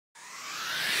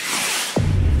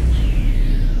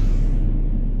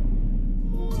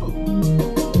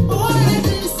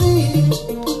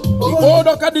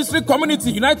Awka District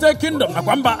Community United Kingdom na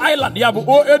kwamba Island ya bụ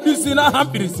OADC na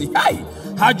hampirisi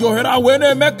ha ji ohere wee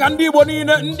na-eme ka ndị Igbo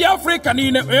niile ndị Afrịka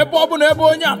niile ebe ọ bụ na ebe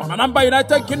onye anọ na mba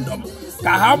United Kingdom ka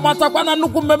ha matakwa na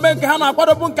nnukwu mmemme nke ha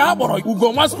na-akwadobu nke ha kpọrọ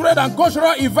Ugo Masquerade and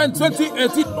Cultural Event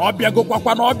 2018 na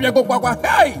ọbịagokwakwa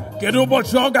kedu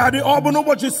ụbọchị ọ ga-adị? Ọ bụ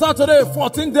n'ụbọchị Saturday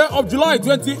 14th day of July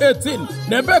 2018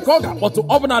 na ebe ka ọ ga-akpọtụ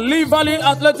ọ bụ na Lee Valley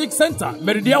Athletic Center,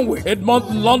 Meridian Way,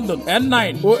 Edmonton, London,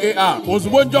 N9 OAR.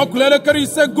 Ozugbo nje ọkụ elekere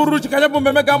ise gụrụ chikanya bụ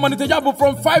mmemme ga-amalite ya bụ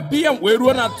from 5 p.m. wee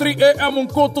ruo na 3 a.m.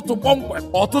 nke ụtụtụ kpọmkwem.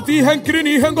 Ọtụtụ ihe nkiri na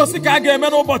ihe ngosi ka a ga-eme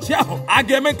n'ụbọchị ahụ. A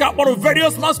ga-eme nke akpọrọ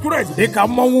various masquerades dịka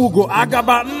mmọnwụ Ugo,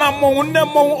 Agaba, nna mmọnwụ, nne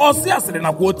mmọnwụ, ọsị asịrị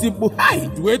nakwa oti mkpu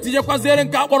wee tinyekwaziere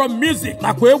nke akpọrọ music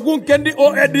nakwa egwu nke ndị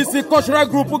OADC Cultural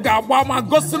Group ga-agba ma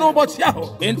gosi n'ụbọchị ahụ.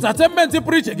 Entertainment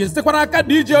pụrụ iche ga-esitekwa n'aka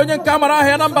DJ onye nke amara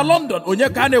ahịa na mba London, onye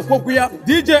ka a na-ekwokwu ya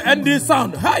DJ ND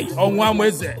Sound ọnwa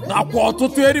amaeze nakwa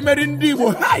ọtụtụ erimeri ndị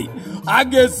Igbo a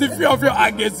ga-esi fiọfịọ,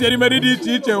 a ga-esi erimeri dị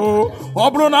iche iche. Ọ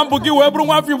bụrụ na mbụ gị wee bụrụ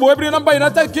nwafọ Igbo ebiri na mba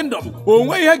United Kingdom, o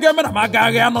nweghị ihe ga-eme na ma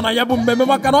agaghị anọ na ya bụ mmemme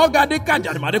maka na ọ ga-adị ka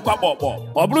njarị ma dịkwa kpọkpọ.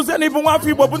 Ọ bụrụzie na ịbụ nwafọ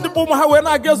Igbo bụ ndị bụ ụmụ ha wee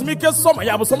na-aga ezumike sọma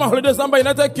ya bụ sọma holidays na mba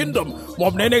United Kingdom,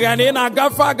 maọbụ na enyeghị anya ị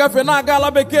na-agafe na-aga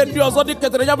ala bekee ndị ọzọ dị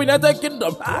ketere ya bụ United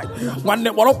Kingdom, nwanne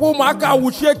kpọrọkwa ụmụaka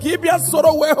awụchie ka ịbịa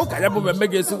soro wee hụ ka ya bụ mmemme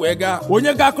ga-esi wee gaa.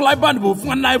 Onye ga-akụ band bụ ofu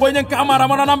nwanne anyị bụ onye nke amara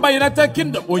amara na mba United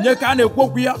Kingdom, onye ka a na-ekwu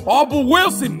okwu ya ọ bụ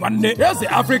Wilson, nwanne eze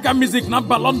African music na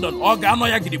mba London. Ọ ga-anọ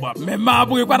ya gidigba. Mmemme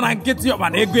abụghịkwa na nkịtị ọba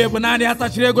na ego naanị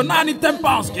atachiri ego naanị 10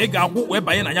 pounds ka ị ga-akwụ wee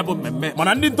banye na ya bụ mmemme.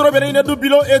 Mana ndị ntorobịa niile du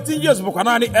below 18 years bụkwa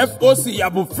naanị FOC ya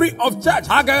bụ free of charge,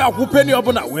 ha agaghị akwụ penny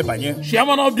ọbụla wee banye.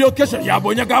 Chairman of the occasion ya bụ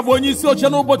onye ga-abụ onye isi oche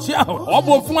n'ụbọchị ahụ. Ọ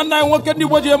bụ ofu nwanne anyị nwoke ndị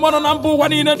Igbo ji eme ọnụ na mba ụwa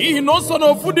niile n'ihi na o so na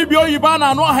ofu dibịa oyibo a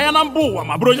na-anụ aha ya na mba ụwa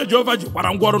ma bụrụ onye Jehova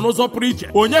jikwara ngwa ọrụ n'ụzọ pụrụ iche.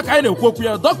 Onye ka anyị na-ekwu okwu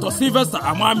ya? Dr. Sylvester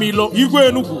Amamilo, Igwe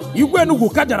Enugwu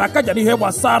kajara ihe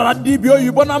gbasara dibịa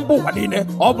oyibo na mba ụwa niile.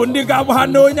 Ọ bụ ndị ga-abụ ha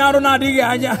na onye arụ na-adịghị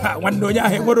anya ha nwanne onye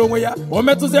ahụ enwere onwe ya, o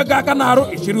metụzie gị aka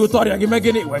n'arụ ichiri ụtọ ọrịa gị mee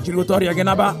gịnị wee chiri ụtọ ọrịa gị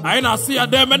naba. Anyị na-asị ya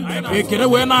demen ekele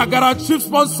wee na-agara chief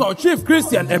sponsor Chief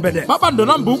Christian Ebede kpakpando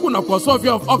na mba ukwu nakwa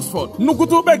Sofia of Oxford.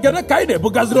 Nnukwute ube ekele ka anyị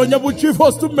na-ebugaziri onye bụ chief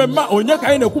host mmemme onye ka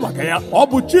anyị na-ekwu maka ya. Ọ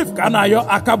bụ chief ka a na-ayọ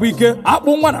Akabuike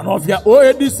akpụ nwa na n'ọfịa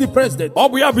OADC president. Ọ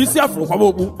bụ ya bụ isi afro kwaba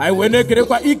okpu. Anyị wee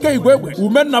na-ekerekwa Ike Igwe Egbe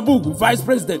Umennabugu vice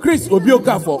president, Chris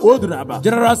Obiokafọ Odunaba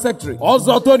general secretary,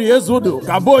 ọzọ Tony Ezudo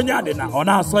ka bụ onye adịna ọ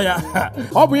na-asọ ya.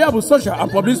 Ọ bụ ya bụ social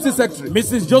and publicity secretary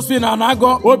Mrs. Josephine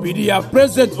Anago Obidi ya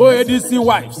president OADC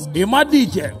wives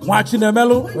Imadije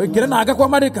Nwachinemelu. Ekele na-agakwa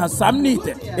mmadụ ka Sam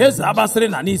Nite Eze Abasịrị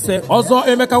na n'ise, ọzọ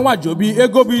Emeka Nwajobi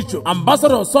Ego bụ Icho,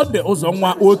 ambassador Sunday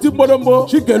Ụzọnwa Oti Mgbodomgbo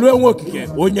Chikelu Enwe Okike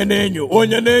onye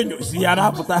na-enyo si ya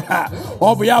na-apụta.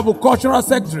 Ọ bụ ya bụ cultural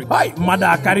secretary. Mmadụ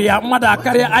akarịa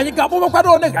anyị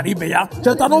ga-akpọbakwado one gara ibe ya.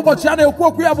 Cheta n'ụbọchị a na-ekwu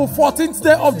okwu ya bụ 14th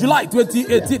day of July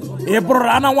 2018. Ị bụrụrụ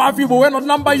ana nwafọ Igbo wee nọ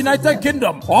na mba United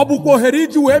Kingdom, ọ bụkwa ohere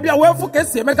iji wee bịa wee fụ ka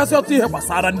esi emekasị ọtụ ihe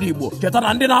gbasara ndị Igbo. Cheta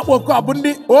na ndị na-akpọ oku a bụ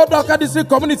ndị Awka District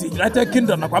Community United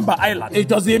Kingdom nakwa mba Ireland.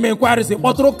 Ịchọzi ime inquiries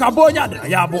kpọtụrụ ka bụ onye adịna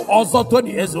ya bụ ọzọ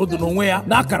Tony Ezeodu n'onwe ya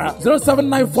n'akara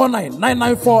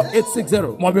 07949994860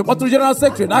 maọbụ ịkpọtụrụ General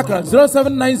Secretary n'akara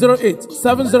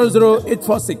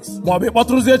 07908700846 maọbụ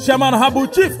ịkpọtụrụzie chairman ha bụ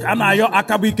Chief ka a na-ayọ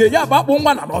Akabuike ya bụ akpụ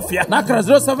nwa na n'ọfịa n'akara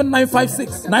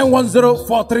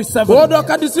 07956910437.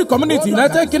 Awka District Community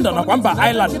United Kingdom nakwa mba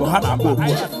Ireland bụ ha na-akpọ okwu.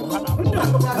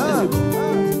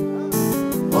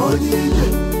 Onye-Ije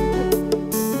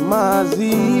Maazị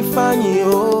Ifeanyi